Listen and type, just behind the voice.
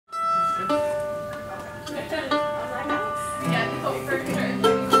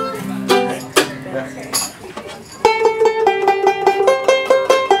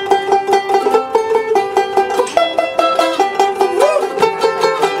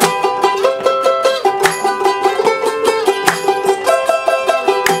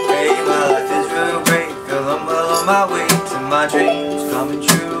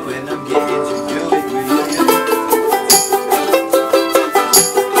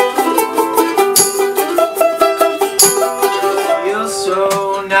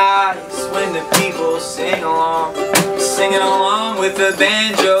the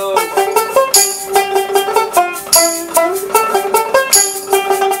banjo.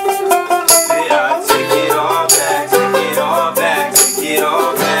 Yeah, I take it all back, take it all back, take it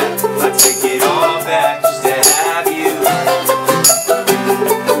all back. I take it all back just to have you.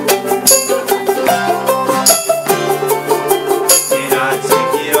 And I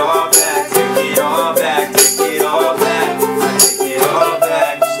take it all back, take it all back, take it all back. I take it all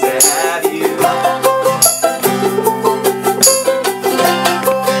back just to have you.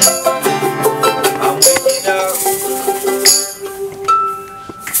 I'm waking up.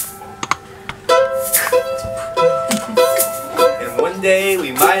 And one day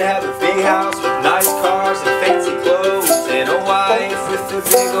we might have a big house with nice cars and fancy clothes and a wife with a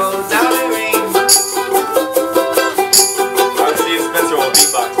big old diamond ring. Alright, Steve Spencer will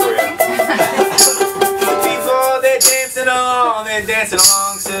beatbox for you. The people, they're dancing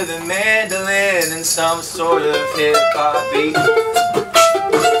along to the mandolin and some sort of hip-hop beat.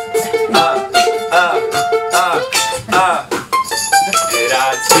 Did I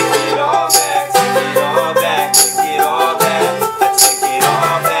take it all back?